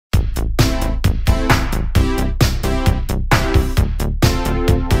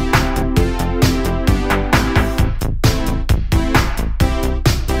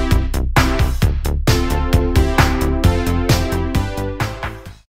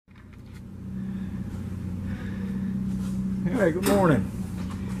Hey, good morning.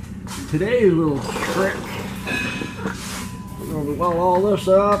 Today's little trick, we're going to weld all this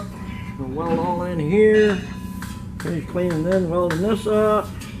up. We'll weld all in here. Finish cleaning, then welding this up.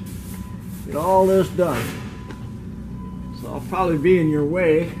 Get all this done. So I'll probably be in your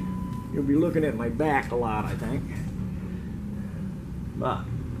way. You'll be looking at my back a lot, I think. But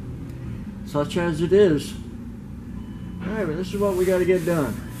such as it is. Alright, but this is what we got to get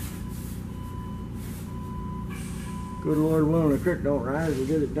done. Good Lord willing, the creek don't rise, we'll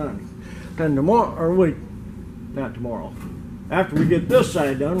get it done. Then tomorrow, or wait, not tomorrow. After we get this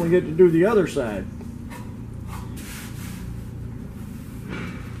side done, we get to do the other side.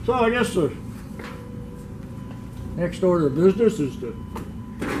 So I guess the next order of business is to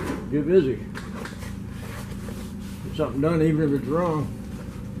get busy. Get something done even if it's wrong.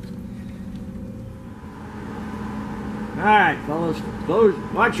 Alright, fellas, close,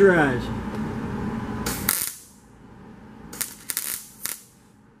 watch your eyes.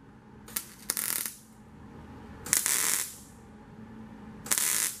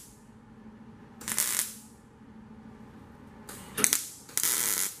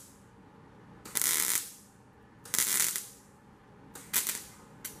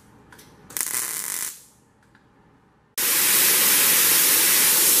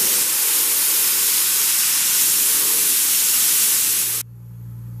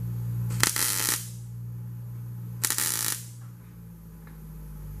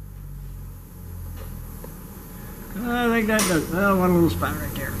 I think that does. Well, one little spot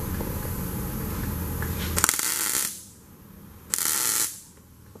right there.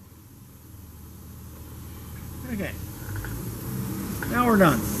 Okay. Now we're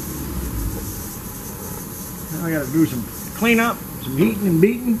done. Now I got to do some cleanup, some heating and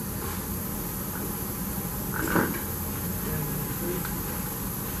beating.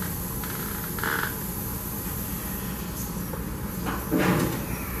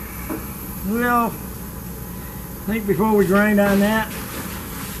 Well, I think before we grind on that,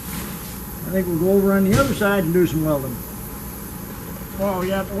 I think we'll go over on the other side and do some welding. Oh, we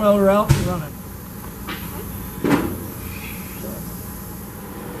got the welder out and running.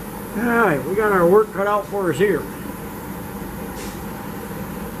 Alright, we got our work cut out for us here.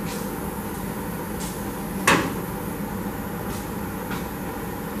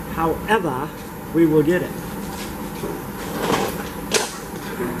 However, we will get it.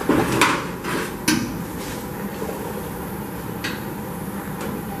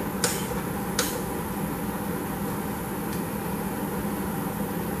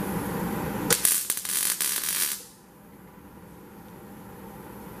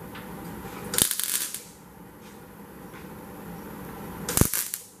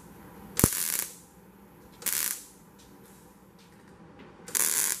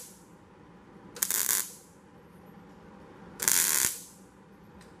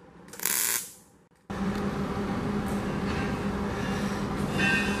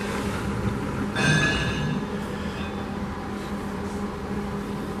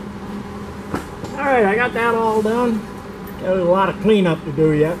 Alright, I got that all done. There's a lot of cleanup to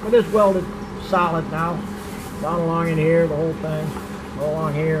do yet, but it's welded solid now. Down along in here, the whole thing. All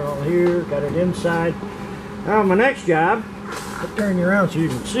along here, all here, got it inside. Now my next job, I'll turn you around so you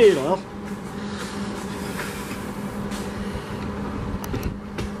can see it all.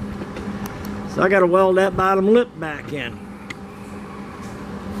 So I got to weld that bottom lip back in.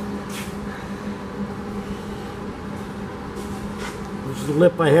 This is the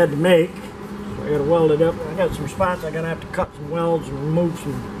lip I had to make. I gotta weld it up. I got some spots I'm gonna have to cut some welds and remove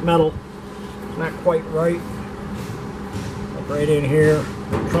some metal. It's not quite right. Like right in here.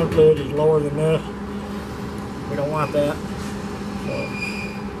 The trunk lid is lower than this. We don't want that.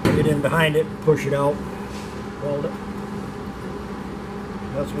 So get in behind it, push it out, weld it.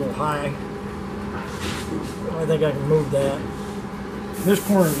 That's a little high. I think I can move that. This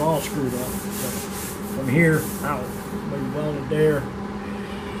corner is all screwed up. So from here out, maybe weld it there.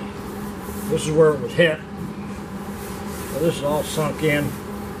 This is where it was hit. So this is all sunk in.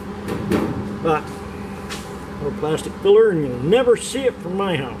 But a little plastic filler and you'll never see it from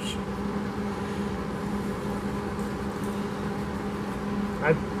my house.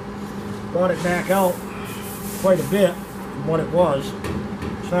 I brought it back out quite a bit from what it was.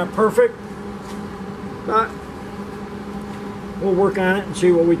 It's not perfect, but we'll work on it and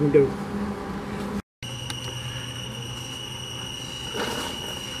see what we can do.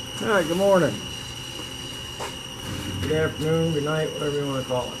 Alright, good morning, good afternoon, good night, whatever you want to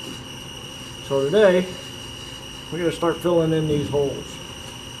call it. So today, we're going to start filling in these holes.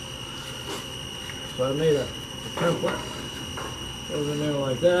 So I made a template, goes in there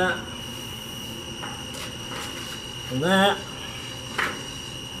like that. And that.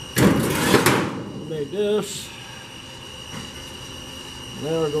 Made this. Now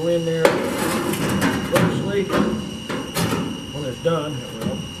we'll go in there closely. When it's done, it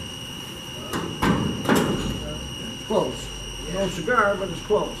will. It's close. No cigar, but it's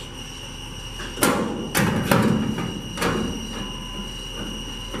close.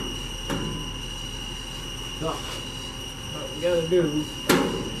 So, what we gotta do,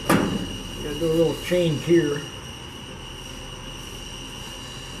 we gotta do a little change here.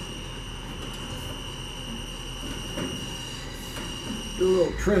 Do a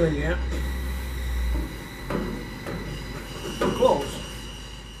little trimming yet. Close.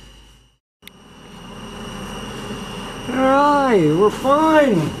 Alright, we're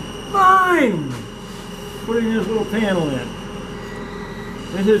fine. Fine! Putting this little panel in.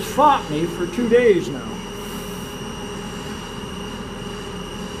 It has fought me for 2 days now.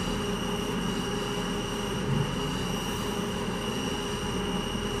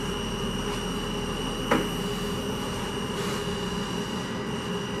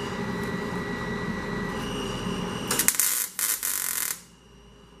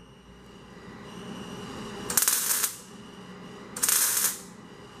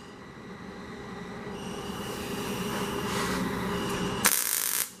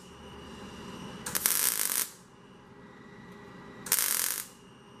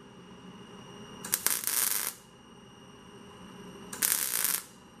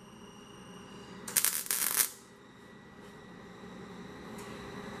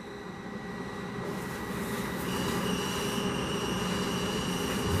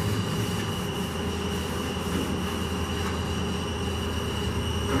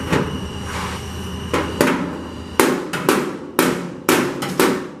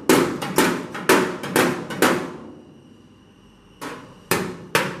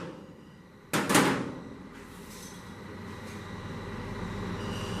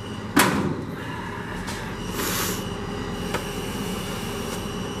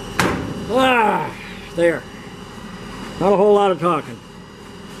 There. Not a whole lot of talking.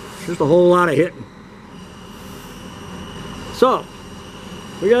 Just a whole lot of hitting. So,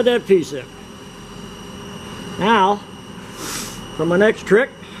 we got that piece in. Now, for my next trick,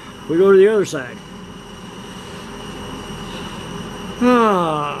 we go to the other side.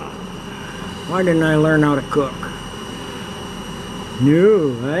 Why didn't I learn how to cook?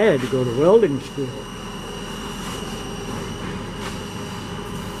 No, I had to go to welding school.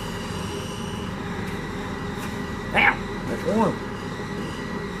 That's warm.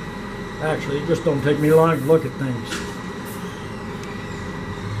 Actually, it just don't take me long to look at things.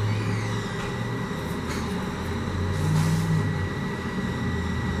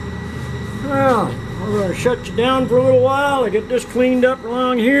 Well, we're going to shut you down for a little while. I get this cleaned up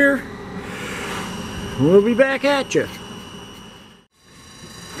along here. We'll be back at you.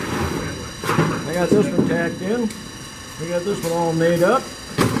 I got this one tacked in. We got this one all made up.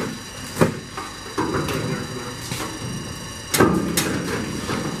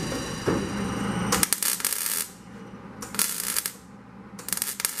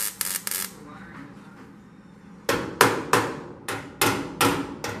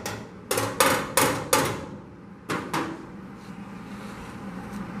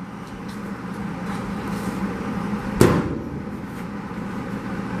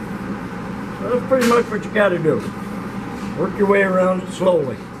 That's pretty much what you got to do. Work your way around it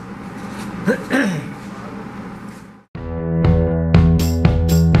slowly.